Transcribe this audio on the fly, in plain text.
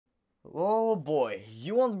Oh boy,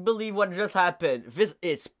 you won't believe what just happened. This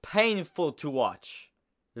is painful to watch.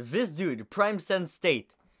 This dude, Prime Sense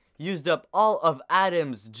State, used up all of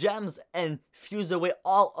Adam's gems and fused away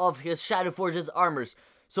all of his Shadow Forge's armors.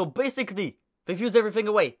 So basically, they fused everything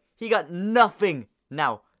away. He got nothing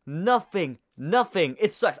now. Nothing.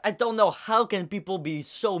 It sucks. I don't know how can people be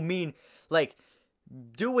so mean, like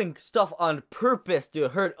doing stuff on purpose to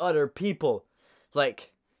hurt other people.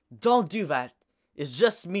 Like, don't do that. It's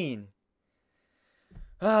just mean.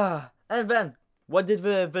 And then, what did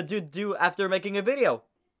the dude do after making a video?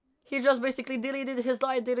 He just basically deleted his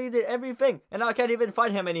line, deleted everything, and now I can't even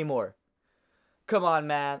find him anymore. Come on,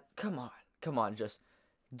 man. Come on, just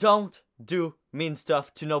don't do mean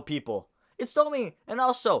stuff to no people. It's so mean. And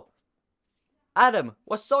also, Adam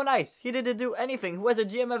was so nice. He didn't do anything. He was a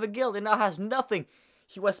GM of a guild and now has nothing.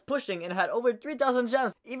 He was pushing and had over 3,000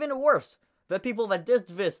 gems. Even worse, the people that did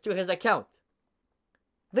this to his account,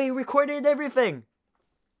 they recorded everything.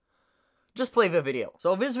 Just play the video.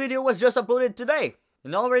 So this video was just uploaded today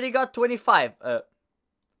and already got 26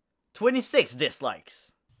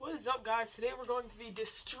 dislikes. What is up, guys? Today we're going to be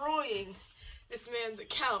destroying this man's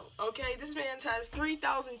account, okay? This man's has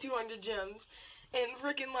 3,200 gems and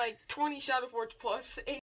freaking like 20 Shadowforge plus.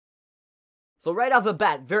 So right off the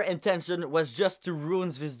bat, their intention was just to ruin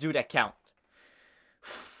this dude's account.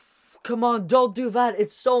 Come on, don't do that.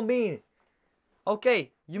 It's so mean.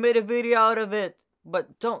 Okay, you made a video out of it,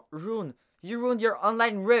 but don't ruin. You ruined your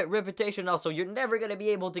online reputation also. You're never gonna be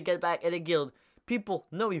able to get back in a guild. People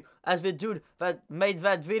know you as the dude that made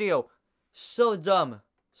that video. So dumb.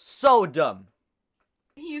 So dumb.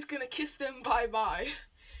 He's gonna kiss them bye-bye.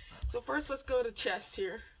 So first, let's go to chest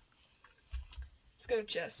here. Let's go to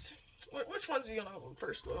chest. Which ones are you gonna open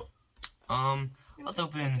first, Will? Let's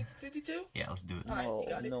open 52? Yeah, let's do it.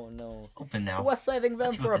 Alright, No. Open now. He was saving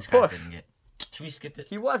them for a push. Should we skip it?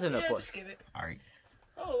 He wasn't a Yeah, push. just skip it. Alright.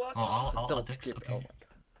 Oh, watch. I'll Don't fix, skip it. okay. Oh my god.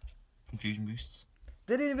 Confusion boosts.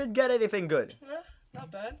 Didn't even get anything good.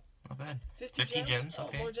 Not bad. Not bad. 50 gems, Oh,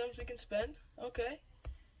 okay. more gems we can spend. Okay.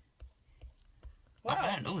 Not Wow.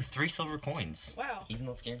 bad. Oh, 3 silver coins. Wow. Even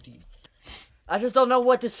though it's guaranteed. I just don't know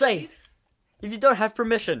what to say. If you don't have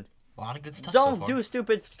permission, A lot of good stuff don't so far. do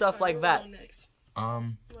stupid stuff like that. Next.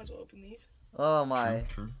 Um. Might as well open these. Oh my.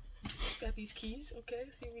 True. Got these keys. Okay,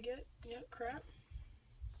 see what we get. Yep, crap.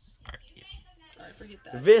 Alright, yeah. Alright, forget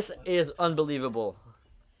that. This is unbelievable.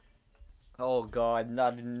 Oh god,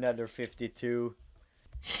 not another 52.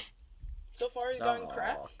 So far, he's gotten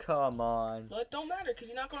crap. Oh, come on. But it don't matter, because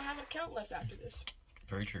you're not going to have an account left after this.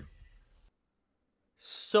 Very true.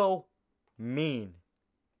 So mean.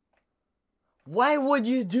 Why would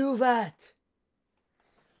you do that?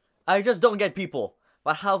 I just don't get people.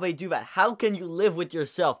 But how they do that. How can you live with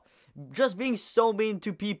yourself? Just being so mean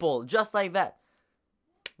to people. Just like that.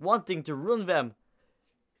 Wanting to ruin them.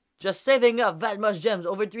 Just saving up that much gems.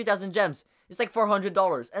 Over 3,000 gems. It's like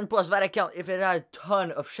 $400. And plus that account, if it had a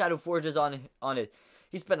ton of Shadow Forges on it.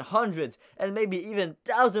 He spent hundreds and maybe even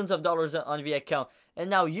thousands of dollars on the account. And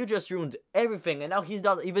now you just ruined everything. And now he's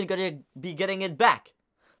not even gonna be getting it back.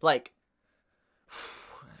 Like,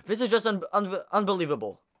 this is just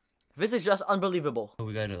unbelievable. This is just unbelievable. Oh,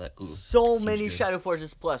 we gotta like. Ooh, so many good. Shadow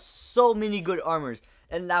Forges plus, so many good armors,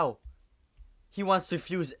 and now he wants to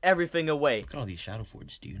fuse everything away. Look at all these Shadow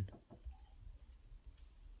Forges, dude.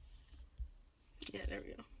 Yeah, there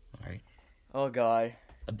we go. Alright. Oh god.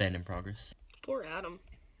 A bend in progress. Poor Adam.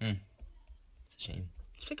 It's a shame.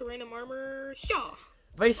 Let's pick a random armor. Yeah.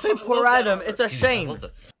 They say I poor love that Adam, armor. it's a Dude, I shame. love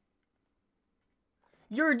that.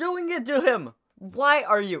 You're doing it to him. Why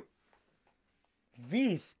are you?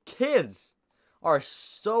 These kids are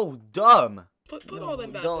so dumb. Put all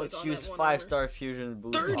them bad Don't boys on use that one 5-star fusion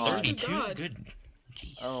boost 30. on. 32? God. Good.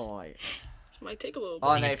 Jeez. Oh my. Might take a little bit.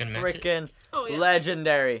 On think a it's gonna max it? freaking Oh, yeah.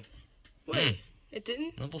 legendary. Wait, it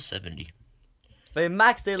didn't? Level 70. They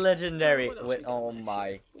maxed a legendary What else with we can oh max my.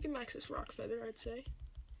 here? We can max this rock feather, I'd say.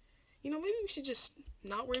 You know, maybe we should just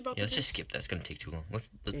not worry about Yeah, the let's just boost. skip. That's gonna take too long. Let's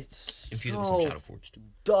It's infuse it with some so Shadow Forge.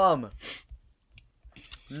 dumb.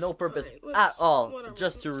 No purpose Alright, let's- at all, whatever,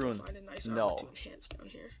 just to let's go ruin. find a nice armor No. to enhance down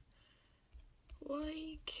here.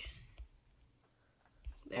 Like,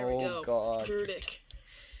 there we Oh go. god. Verdict.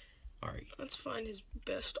 Alright. Let's find his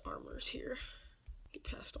best armors here. Get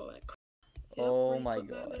past all that crap. Oh we're gonna my put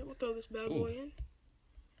that god. in. We'll throw this bad Ooh. boy in.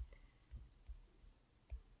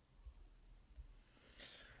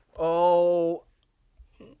 Oh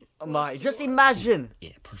my. Just imagine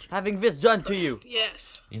Yeah, perfect. having this done to you.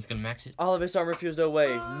 Yes. It's gonna max it. All of his armor fused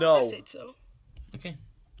away. I No. said so. Okay.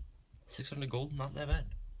 600 gold, not that bad.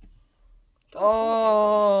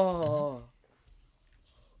 Oh.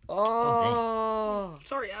 Oh.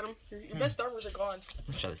 Sorry, Adam. Your best armors are gone.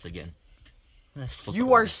 Let's try this again. Let's flip You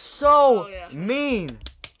it are over. so Oh, yeah. mean.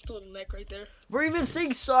 It's a little neck right there. We're even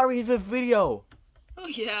saying sorry in the video. Oh,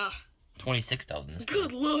 yeah. 26,000 this Good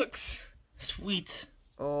time. looks. Sweet.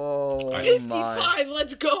 Oh 55, my.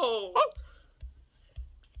 let's go.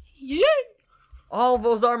 Yeah. All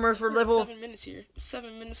those armors for level... 7 minutes here.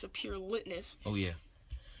 7 minutes of pure litness. Oh yeah.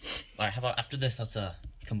 Alright, how about after this, let's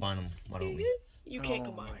combine them. Why don't we? You can't Oh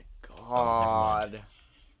combine. my god.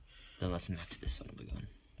 Then let's max this son of a gun.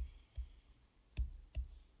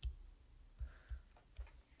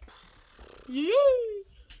 Yeah.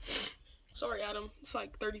 Sorry, Adam. It's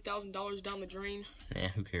like $30,000 down the drain. Nah,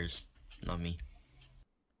 who cares? Not me.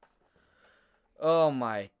 Oh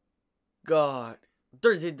my god.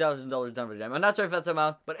 $13,000 down the jam. I'm not sure if that's the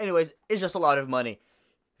amount, but anyways, it's just a lot of money.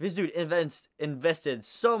 This dude invested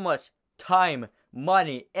so much time,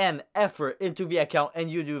 money, and effort into the account, and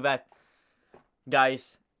you do that.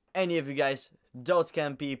 Guys, any of you guys, don't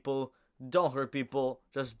scam people, don't hurt people,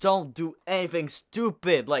 just don't do anything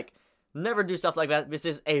stupid. Like, never do stuff like that. This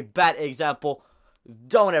is a bad example.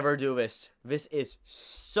 Don't ever do this. This is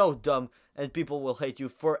so dumb, and people will hate you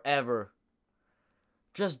forever.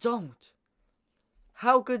 Just don't.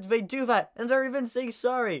 How could they do that? And they're even saying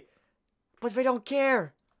sorry. But they don't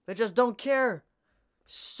care. They just don't care.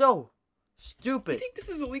 So You stupid. think this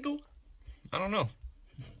is illegal? I don't know.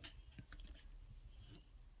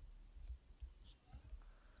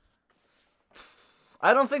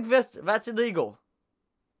 I don't think that's illegal.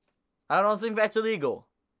 I don't think that's illegal.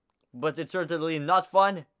 But it's certainly not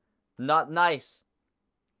fun. Not nice.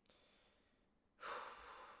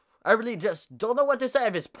 I really just don't know what to say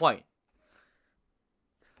at this point.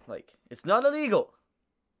 Like, it's not illegal.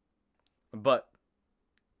 But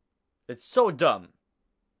it's so dumb.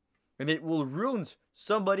 And it will ruin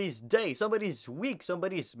somebody's day, somebody's week,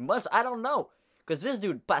 somebody's month. I don't know. Because this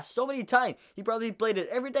dude passed so many times. He probably played it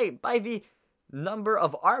every day by the number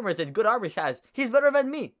of armors and good armors he has. He's better than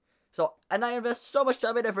me. So, and I invest so much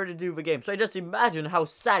time and effort to do the game. So I just imagine how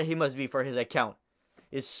sad he must be for his account.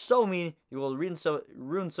 It's so mean. You will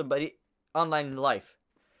ruin somebody online life.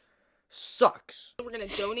 Sucks. We're gonna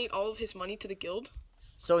donate all of his money to the guild.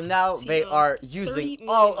 So now they are using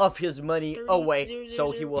all of his money 30, away, 0, 0,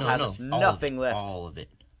 so he 0. will have nothing left. All of it.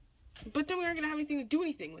 But then we aren't gonna have anything to do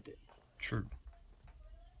anything with it. True.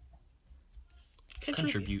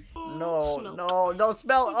 Contribute. Oh, No, smell. no, don't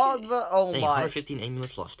smell all the. Oh Hey, my! 115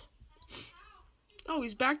 amulets left. Oh,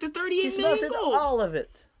 he's back to 38 He million smelted gold. all of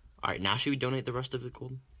it. Alright, now should we donate the rest of the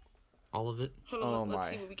gold? All of it? Hold on, Oh let's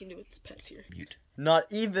my. see what we can do with his pets here. Mute. Not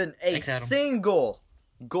even a Thanks, Adam. single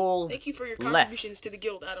gold Thank you for your left. contributions to the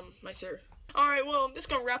guild, Adam, my sir. Alright, well, I'm just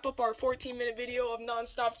gonna wrap up our 14-minute video of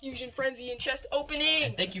non-stop fusion, frenzy, and chest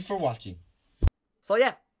opening. Thank you for watching. So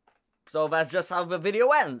yeah, so that's just how the video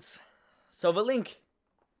ends. So the link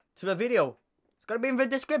to the video is gonna be in the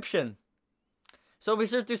description. So be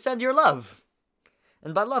sure to send your love.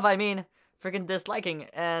 And by love I mean freaking disliking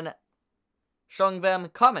and showing them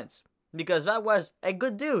comments. Because that was a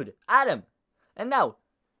good dude, Adam. And now,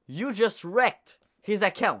 you just wrecked his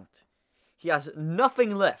account. He has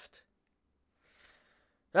nothing left.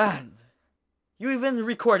 And you even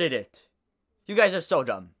recorded it. You guys are so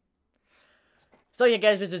dumb. So yeah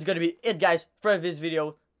guys, this is gonna be it guys for this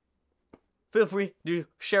video. Feel free to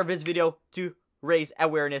share this video to raise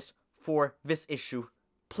awareness for this issue.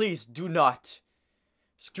 Please do not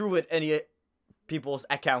screw with any people's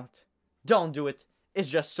account. Don't do it. It's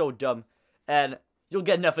just so dumb. And you'll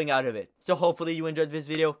get nothing out of it. So hopefully you enjoyed this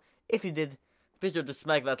video. If you did, be sure to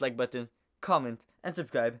smack that like button, comment, and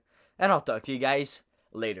subscribe. And I'll talk to you guys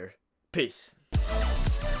later. Peace.